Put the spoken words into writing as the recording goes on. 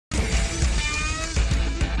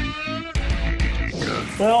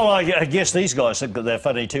Well, I guess these guys think that they're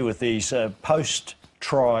funny too with these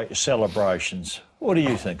post-try celebrations. What do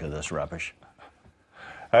you think of this rubbish?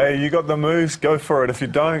 Hey, you got the moves, go for it. If you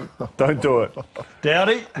don't do it.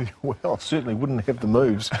 Dowdy? Well, I certainly wouldn't have the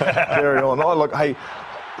moves. Carry on.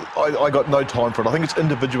 I got no time for it. I think it's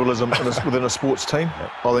individualism within a sports team.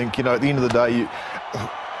 I think, you know, at the end of the day,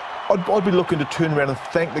 I'd be looking to turn around and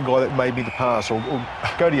thank the guy that made me the pass, or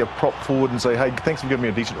go to your prop forward and say, hey, thanks for giving me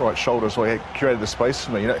a decent right shoulder so I created the space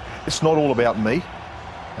for me. You know, it's not all about me.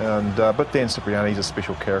 And but Dan Cipriani's a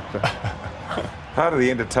special character. Part of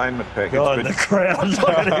the entertainment package. God, but the crowd's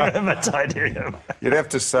not going to imitate him. You'd have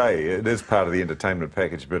to say it is part of the entertainment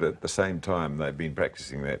package, but at the same time, they've been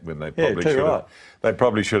practicing that when they probably should have. They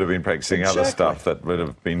probably should have been practicing other stuff that would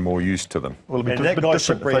have been more used to them. Well, and that guy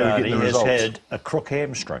Cipriani has had a crook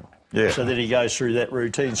hamstring. Yeah. So that he goes through that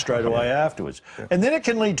routine straight away afterwards. Yeah. And then it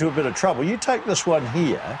can lead to a bit of trouble. You take this one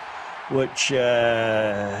here, which, you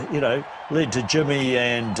know, led to Jimmy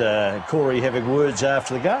and Corey having words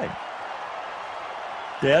after the game.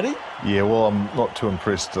 Dowdy? Yeah, well, I'm not too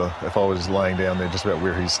impressed if I was laying down there just about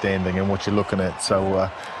where he's standing and what you're looking at. So,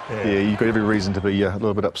 yeah, you've got every reason to be a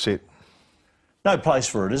little bit upset. No place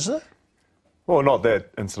for it, is there? Well, not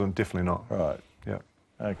that incident, definitely not. Right. Yeah.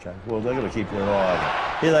 OK, well, they've got to keep their eye on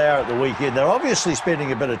it. Here they are at the weekend. They're obviously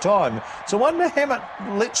spending a bit of time. So I wonder how much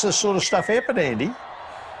lets this sort of stuff happen, Andy.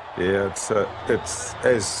 Yeah, it's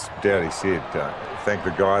as Dowdy said, thank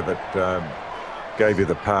the guy that gave you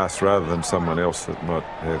the pass rather than someone else that might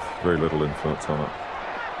have very little influence on it.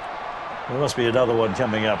 There must be another one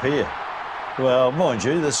coming up here. Well, mind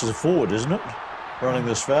you, this is a forward, isn't it? Running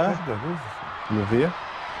this far.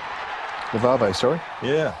 Levave, sorry.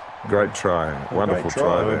 Yeah. Great try. Wonderful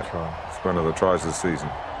try there. It's one of the tries of the season.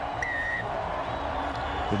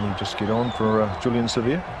 Didn't he just get on for Julian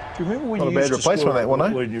Sevilla? Do you remember when Not a bad replacement that one,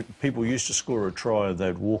 eh? When people used to score a try and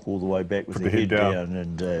they'd walk all the way back with their head down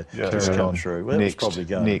and just come through. Well, that was probably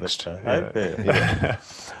going. Next.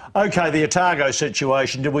 OK, the Otago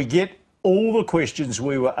situation. Did we get all the questions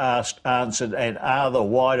we were asked answered, and are there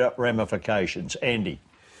wider ramifications? Andy?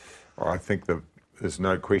 I think that there's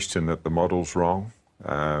no question that the model's wrong.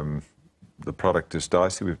 The product is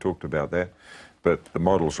dicey, we've talked about that, but the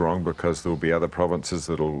model's wrong because there'll be other provinces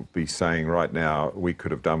that'll be saying right now we could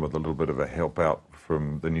have done with a little bit of a help out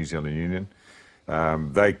from the New Zealand Union.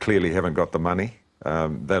 They clearly haven't got the money.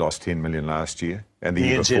 They lost 10 million last year. And the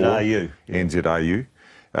year NZRU.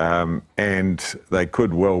 NZRU. And they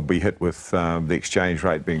could well be hit with the exchange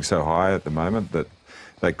rate being so high at the moment that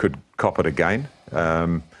they could cop it again.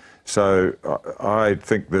 So I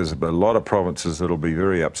think there's a lot of provinces that'll be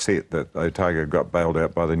very upset that Otago got bailed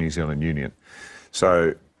out by the New Zealand Union.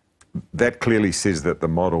 So that clearly says that the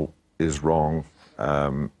model is wrong,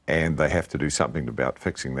 and they have to do something about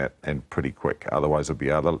fixing that, and pretty quick. Otherwise there'll be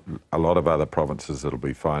a lot of other provinces that'll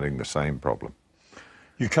be finding the same problem.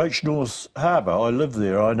 You coach North Harbour. I live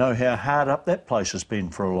there. I know how hard up that place has been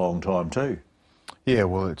for a long time too. Yeah,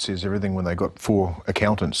 well, it says everything when they got 4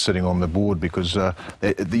 accountants sitting on the board, because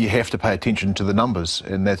you have to pay attention to the numbers,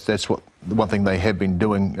 and that's what the one thing they have been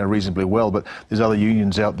doing reasonably well. But there's other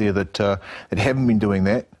unions out there that haven't been doing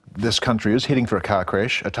that. This country is heading for a car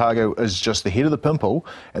crash. Otago is just the head of the pimple,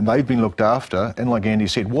 and they've been looked after. And like Andy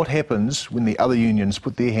said, what happens when the other unions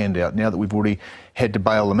put their hand out now that we've already had to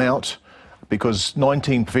bail them out? Because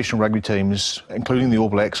 19 professional rugby teams, including the All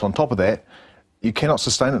Blacks, on top of that, you cannot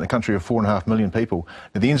sustain it in a country of 4.5 million people.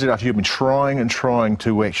 Now, the NZRU have been trying and trying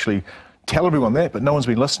to actually tell everyone that, but no one's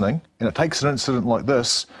been listening. And it takes an incident like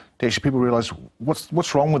this to actually people realise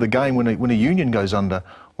what's wrong with the game when a union goes under.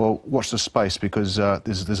 Well, watch this space, because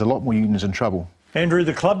there's a lot more unions in trouble. Andrew,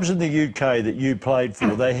 the clubs in the UK that you played for,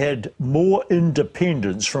 they had more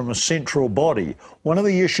independence from a central body. One of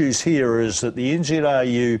the issues here is that the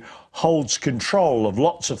NZRU holds control of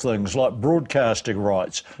lots of things like broadcasting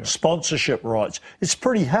rights, sponsorship rights. It's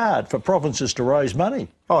pretty hard for provinces to raise money.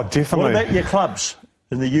 Oh, definitely. What about your clubs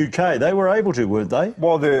in the UK? They were able to, weren't they?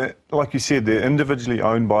 Well, like you said, they're individually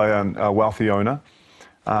owned by a wealthy owner,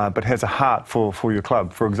 but has a heart for your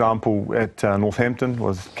club. For example, at Northampton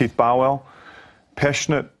was Keith Barwell.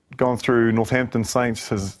 Passionate, gone through Northampton Saints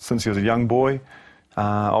since he was a young boy.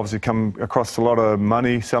 Obviously come across a lot of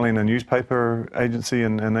money selling a newspaper agency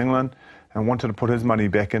in England, and wanted to put his money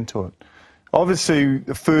back into it. Obviously,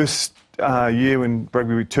 the first year when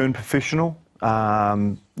rugby turned professional,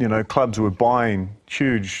 you know, clubs were buying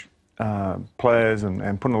huge players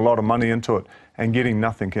and putting a lot of money into it and getting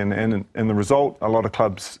nothing. And the result, a lot of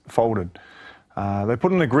clubs folded. They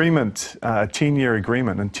put an agreement, a 10-year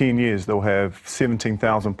agreement. In 10 years, they'll have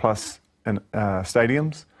 17,000 plus in,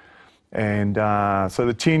 stadiums. And so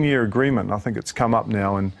the 10-year agreement, I think it's come up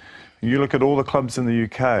now, and you look at all the clubs in the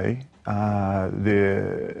UK,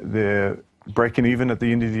 they're breaking even at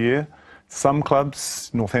the end of the year. Some clubs,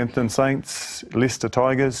 Northampton Saints, Leicester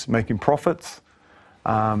Tigers, making profits.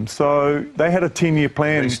 So they had a 10-year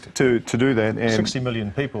plan to do that. And 60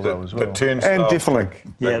 million people, though, as well. The turnstiles, and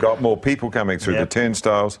definitely. They've got more people coming through the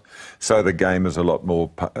turnstiles, so the game is a lot more.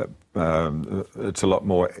 It's a lot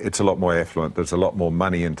more affluent. There's a lot more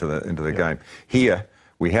money into the game. Here,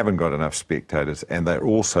 we haven't got enough spectators, and they're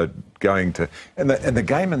also going to. And the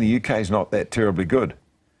game in the UK is not that terribly good,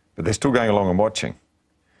 but they're still going along and watching.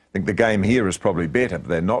 I think the game here is probably better, but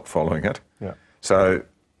they're not following it. Yeah. So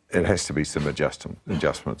it has to be some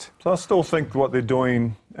adjustments. So I still think what they're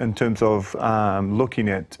doing in terms of looking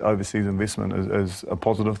at overseas investment is a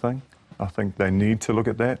positive thing. I think they need to look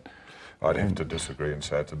at that. I'd have to disagree and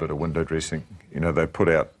say it's a bit of window dressing. You know, they put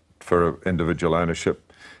out for individual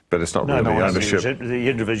ownership, but it's not really ownership. The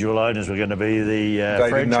individual owners were going to be the they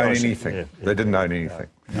didn't own franchise. anything. Yeah. They didn't own anything.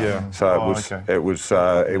 Yeah. So it was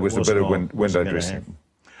a bit of window dressing.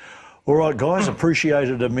 All right, guys, appreciate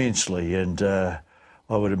it immensely, and I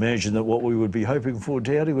would imagine that what we would be hoping for,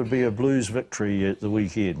 Dowdy, would be a Blues victory at the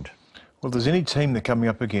weekend. Well, if there's any team they're coming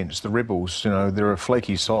up against, the Rebels, you know, they're a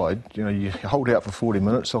flaky side. You know, you hold out for 40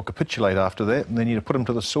 minutes, they'll capitulate after that, and then you put them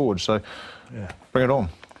to the sword. So, bring it on.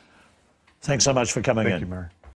 Thanks so much for coming in. Thank you, Murray.